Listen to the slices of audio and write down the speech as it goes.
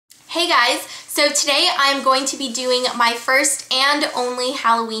Hey guys, so today I'm going to be doing my first and only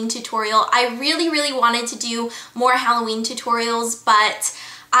Halloween tutorial. I really wanted to do more Halloween tutorials, but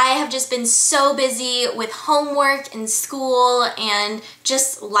I have just been so busy with homework and school and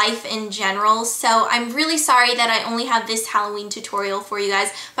just life in general. So I'm really sorry that I only have this Halloween tutorial for you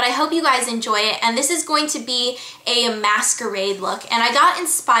guys, but I hope you guys enjoy it. And this is going to be a masquerade look. And I got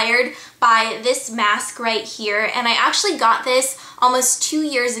inspired by this mask right here. And I actually got this almost 2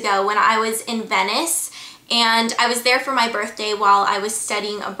 years ago when I was in Venice. And I was there for my birthday while I was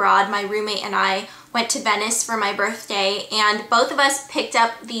studying abroad. My roommate and I went to Venice for my birthday, and both of us picked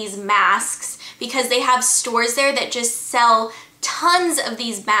up these masks because they have stores there that just sell tons of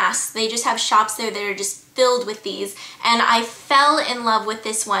these masks. They just have shops there that are just filled with these, and I fell in love with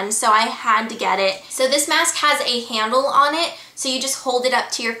this one, so I had to get it. So this mask has a handle on it, so you just hold it up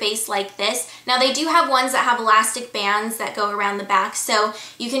to your face like this. Now they do have ones that have elastic bands that go around the back, so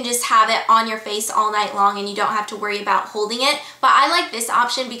you can just have it on your face all night long and you don't have to worry about holding it. But I like this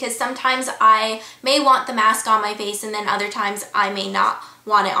option because sometimes I may want the mask on my face and then other times I may not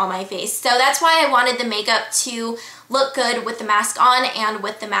want it on my face. So that's why I wanted the makeup to look good with the mask on and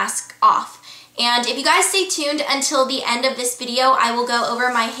with the mask off. And if you guys stay tuned until the end of this video, I will go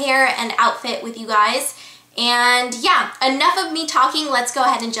over my hair and outfit with you guys. And yeah, enough of me talking, let's go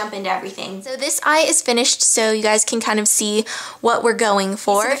ahead and jump into everything. So this eye is finished so you guys can kind of see what we're going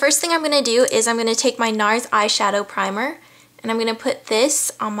for. So the first thing I'm going to do is I'm going to take my NARS eyeshadow primer and I'm going to put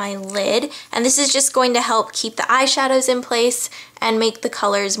this on my lid, and this is just going to help keep the eyeshadows in place and make the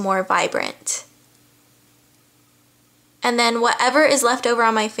colors more vibrant. And then whatever is left over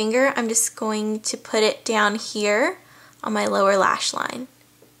on my finger, I'm just going to put it down here on my lower lash line.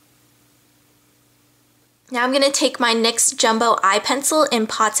 Now I'm going to take my NYX Jumbo Eye Pencil in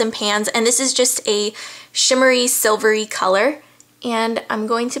Pots and Pans, and this is just a shimmery silvery color, and I'm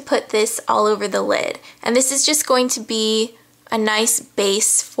going to put this all over the lid. And this is just going to be a nice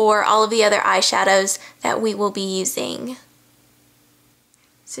base for all of the other eyeshadows that we will be using.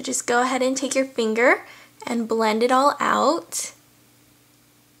 So just go ahead and take your finger and blend it all out.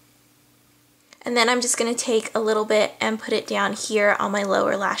 And then I'm just going to take a little bit and put it down here on my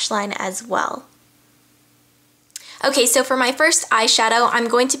lower lash line as well. Okay, so for my first eyeshadow, I'm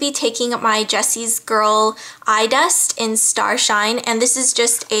going to be taking my Jessie's Girl Eye Dust in Starshine, and this is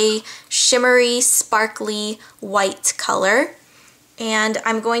just a shimmery, sparkly white color. And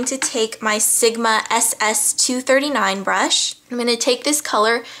I'm going to take my Sigma SS239 brush. I'm going to take this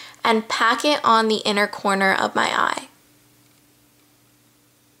color and pack it on the inner corner of my eye.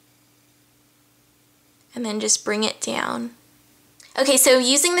 And then just bring it down. Okay, so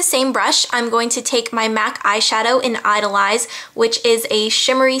using the same brush, I'm going to take my MAC eyeshadow in Idolize, which is a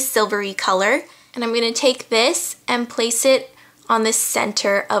shimmery silvery color. And I'm going to take this and place it on the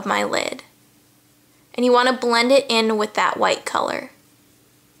center of my lid. And you want to blend it in with that white color.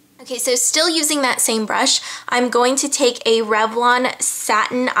 Okay, so still using that same brush, I'm going to take a Revlon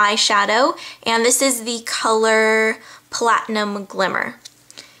satin eyeshadow, and this is the color Platinum Glimmer.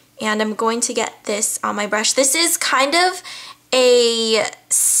 And I'm going to get this on my brush. This is kind of a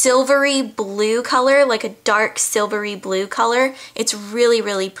silvery blue color, like a dark silvery blue color. It's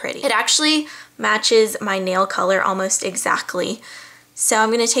really pretty. It actually matches my nail color almost exactly. So I'm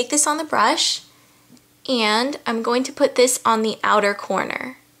going to take this on the brush, and I'm going to put this on the outer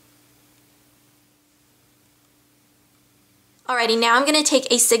corner. Alrighty, now I'm going to take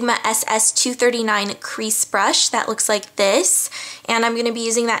a Sigma SS239 crease brush that looks like this, and I'm going to be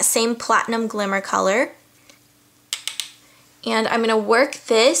using that same Platinum Glimmer color. And I'm going to work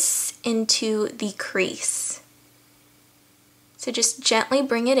this into the crease. So just gently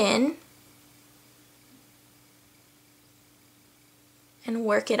bring it in and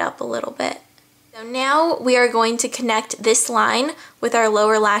work it up a little bit. So now we are going to connect this line with our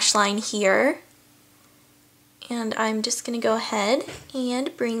lower lash line here. And I'm just going to go ahead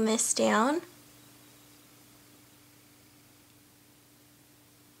and bring this down.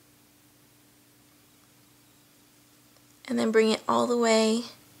 And then bring it all the way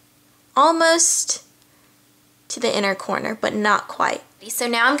almost to the inner corner, but not quite. So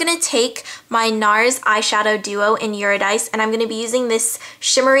now I'm going to take my NARS eyeshadow duo in Eurydice, and I'm going to be using this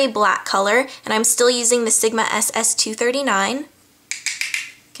shimmery black color, and I'm still using the Sigma SS239.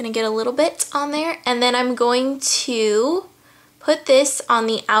 Gonna get a little bit on there, and then I'm going to put this on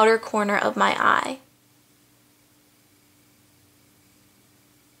the outer corner of my eye.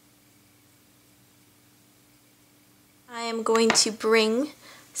 I am going to bring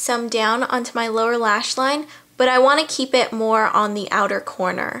some down onto my lower lash line, but I want to keep it more on the outer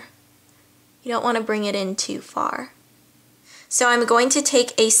corner. You don't want to bring it in too far. So I'm going to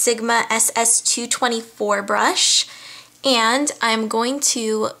take a Sigma SS224 brush and I'm going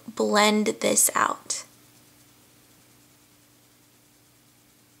to blend this out.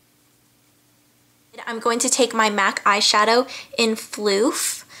 I'm going to take my MAC eyeshadow in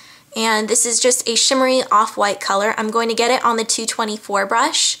Phloof, and this is just a shimmery off-white color. I'm going to get it on the 224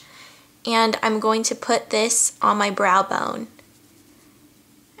 brush, and I'm going to put this on my brow bone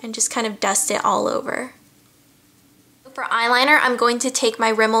and just kind of dust it all over. For eyeliner, I'm going to take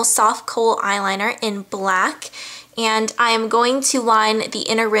my Rimmel Soft Kohl eyeliner in black, and I am going to line the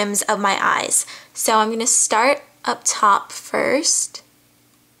inner rims of my eyes. So I'm going to start up top first.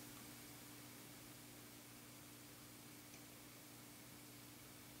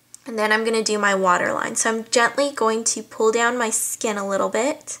 And then I'm going to do my waterline. So I'm gently going to pull down my skin a little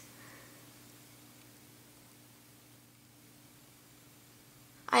bit.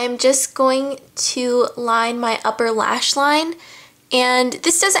 I am just going to line my upper lash line. And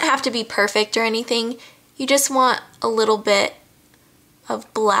this doesn't have to be perfect or anything. You just want a little bit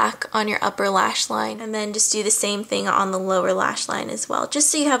of black on your upper lash line. And then just do the same thing on the lower lash line as well, just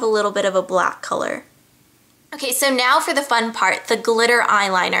so you have a little bit of a black color. Okay, so now for the fun part, the glitter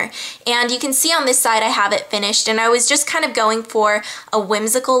eyeliner. And you can see on this side I have it finished, and I was just kind of going for a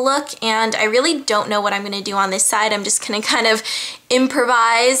whimsical look, and I really don't know what I'm going to do on this side. I'm just going to kind of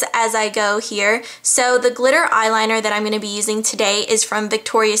improvise as I go here. So the glitter eyeliner that I'm going to be using today is from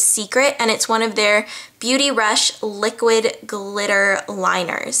Victoria's Secret, and it's one of their Beauty Rush liquid glitter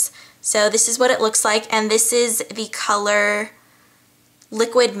liners. So this is what it looks like, and this is the color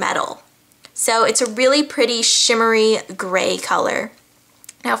Liquid Metal. So it's a really pretty shimmery gray color.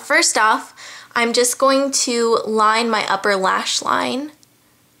 Now first off, I'm just going to line my upper lash line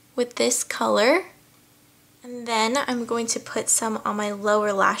with this color, and then I'm going to put some on my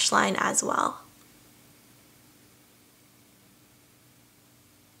lower lash line as well.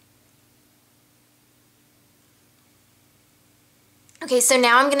 Okay, so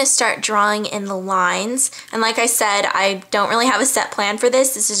now I'm going to start drawing in the lines, and like I said, I don't really have a set plan for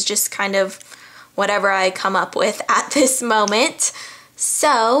this. This is just kind of whatever I come up with at this moment.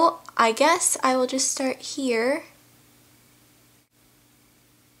 So I guess I will just start here.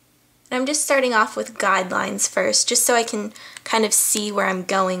 And I'm just starting off with guidelines first, just so I can kind of see where I'm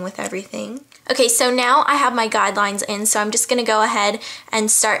going with everything. Okay, so now I have my guidelines in, so I'm just going to go ahead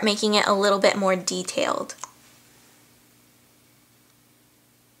and start making it a little bit more detailed.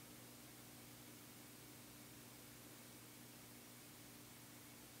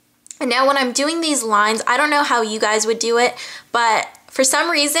 And now when I'm doing these lines, I don't know how you guys would do it, but for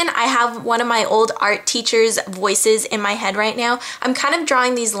some reason I have one of my old art teacher's voices in my head right now. I'm kind of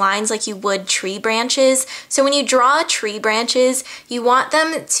drawing these lines like you would tree branches. So when you draw tree branches, you want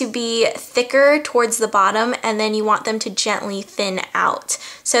them to be thicker towards the bottom, and then you want them to gently thin out.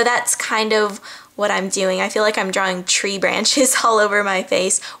 So that's kind of what I'm doing. I feel like I'm drawing tree branches all over my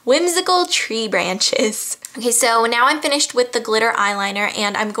face. Whimsical tree branches. Okay, so now I'm finished with the glitter eyeliner,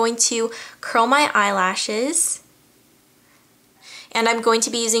 and I'm going to curl my eyelashes. And I'm going to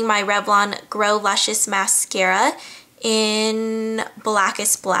be using my Revlon Grow Luscious Mascara in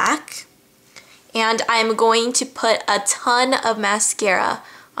Blackest Black. And I'm going to put a ton of mascara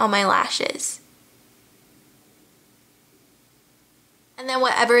on my lashes. And then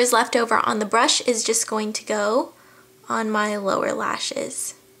whatever is left over on the brush is just going to go on my lower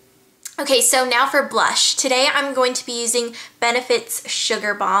lashes. Okay, so now for blush. Today I'm going to be using Benefit's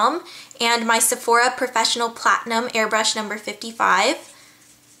Sugar Bomb and my Sephora Professional Platinum Airbrush number 55.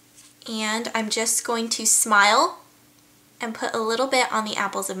 And I'm just going to smile and put a little bit on the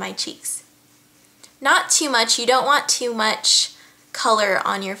apples of my cheeks. Not too much. You don't want too much color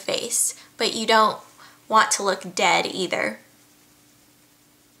on your face, but you don't want to look dead either.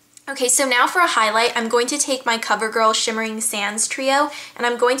 Okay, so now for a highlight, I'm going to take my CoverGirl Shimmering Sands Trio, and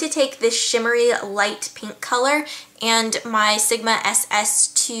I'm going to take this shimmery light pink color and my Sigma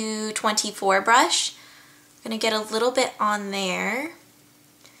SS224 brush. I'm going to get a little bit on there,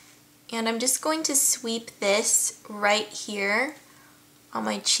 and I'm just going to sweep this right here on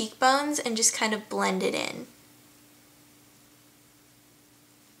my cheekbones and just kind of blend it in.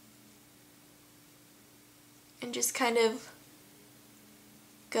 And just kind of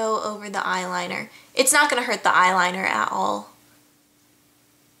go over the eyeliner. It's not going to hurt the eyeliner at all.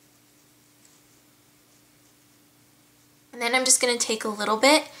 And then I'm just going to take a little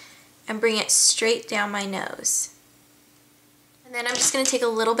bit and bring it straight down my nose. And then I'm just going to take a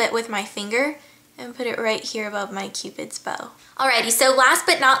little bit with my finger and put it right here above my Cupid's bow. Alrighty, so last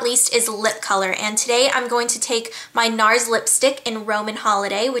but not least is lip color, and today I'm going to take my NARS lipstick in Roman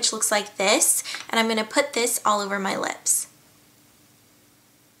Holiday, which looks like this, and I'm going to put this all over my lips.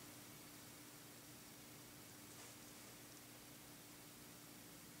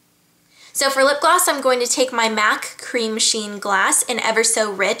 So for lip gloss, I'm going to take my MAC Cream Sheen Glass in Ever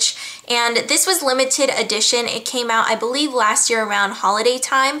So Rich, and this was limited edition. It came out, I believe, last year around holiday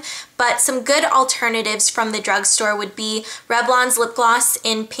time, but some good alternatives from the drugstore would be Revlon's lip gloss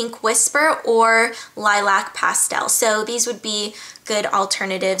in Pink Whisper or Lilac Pastel. So these would be good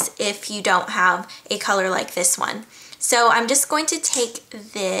alternatives if you don't have a color like this one. So I'm just going to take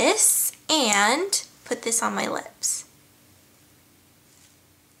this and put this on my lips.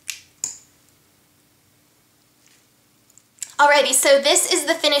 Alrighty, so this is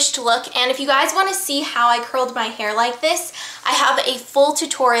the finished look, and if you guys want to see how I curled my hair like this, I have a full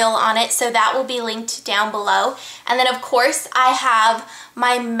tutorial on it, so that will be linked down below. And then of course I have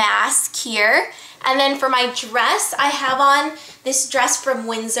my mask here, and then for my dress, I have on this dress from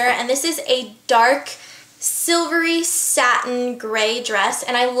Windsor, and this is a dark silvery satin gray dress,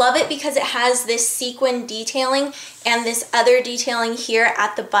 and I love it because it has this sequin detailing and this other detailing here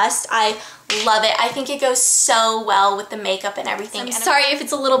at the bust. I love it. I think it goes so well with the makeup and everything. I'm sorry if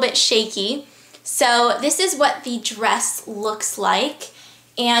it's a little bit shaky. So this is what the dress looks like,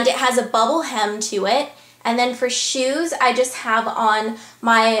 and it has a bubble hem to it. And then for shoes, I just have on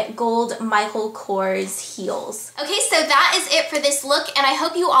my gold Michael Kors heels. Okay, so that is it for this look, and I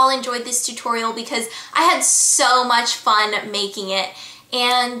hope you all enjoyed this tutorial because I had so much fun making it.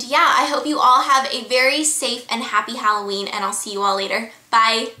 And yeah, I hope you all have a very safe and happy Halloween, and I'll see you all later.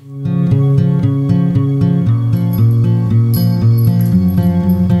 Bye!